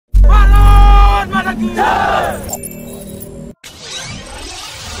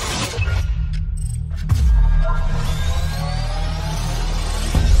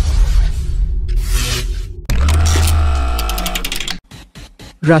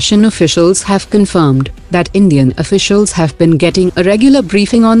Russian officials have confirmed that Indian officials have been getting a regular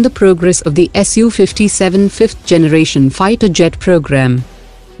briefing on the progress of the Su-57 fifth-generation fighter jet program.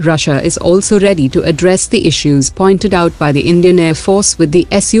 Russia is also ready to address the issues pointed out by the Indian Air Force with the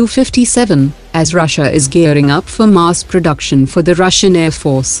Su-57, as Russia is gearing up for mass production for the Russian Air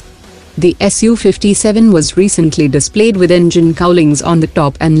Force. The Su-57 was recently displayed with engine cowlings on the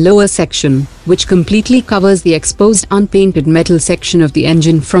top and lower section, which completely covers the exposed unpainted metal section of the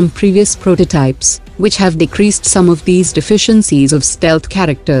engine from previous prototypes, which have decreased some of these deficiencies of stealth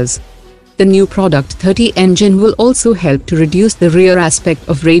characters. The new Product 30 engine will also help to reduce the rear aspect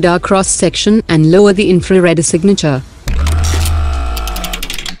of radar cross-section and lower the infrared signature.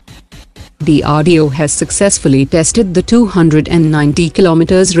 DRDO has successfully tested the 290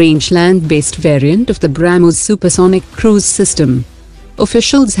 km range land-based variant of the BrahMos supersonic cruise system.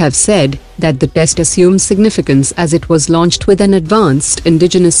 Officials have said that the test assumes significance as it was launched with an advanced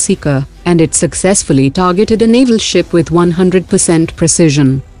indigenous seeker, and it successfully targeted a naval ship with 100%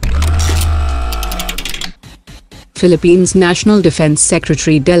 precision. Philippines National Defense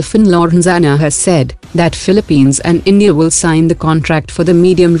Secretary Delfin Lorenzana has said that Philippines and India will sign the contract for the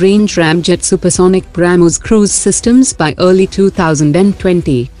medium-range ramjet supersonic BrahMos cruise systems by early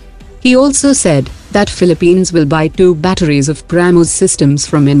 2020. He also said that Philippines will buy 2 batteries of BrahMos systems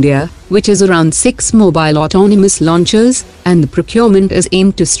from India, which is around 6 mobile autonomous launchers, and the procurement is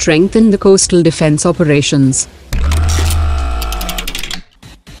aimed to strengthen the coastal defense operations.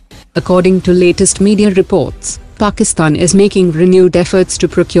 According to latest media reports, Pakistan is making renewed efforts to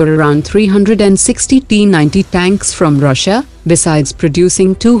procure around 360 T-90 tanks from Russia, besides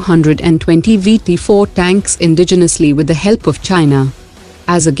producing 220 VT-4 tanks indigenously with the help of China.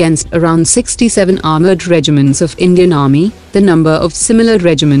 As against around 67 armoured regiments of Indian Army, the number of similar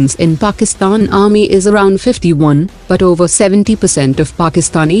regiments in Pakistan Army is around 51, but over 70% of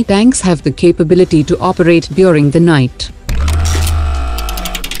Pakistani tanks have the capability to operate during the night.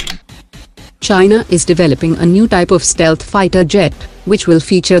 China is developing a new type of stealth fighter jet, which will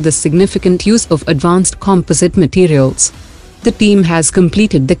feature the significant use of advanced composite materials. The team has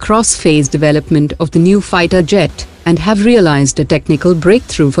completed the cross-phase development of the new fighter jet, and have realized a technical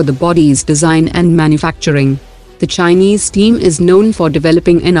breakthrough for the body's design and manufacturing. The Chinese team is known for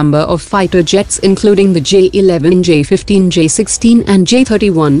developing a number of fighter jets including the J-11, J-15, J-16 and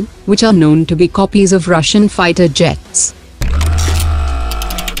J-31, which are known to be copies of Russian fighter jets.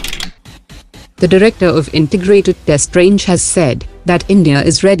 The Director of Integrated Test Range has said that India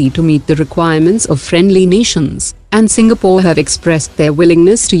is ready to meet the requirements of friendly nations, and Singapore have expressed their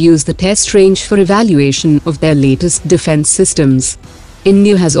willingness to use the test range for evaluation of their latest defense systems.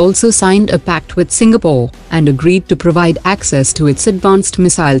 India has also signed a pact with Singapore, and agreed to provide access to its advanced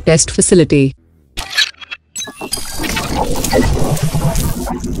missile test facility.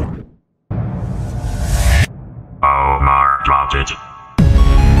 Omar dropped it.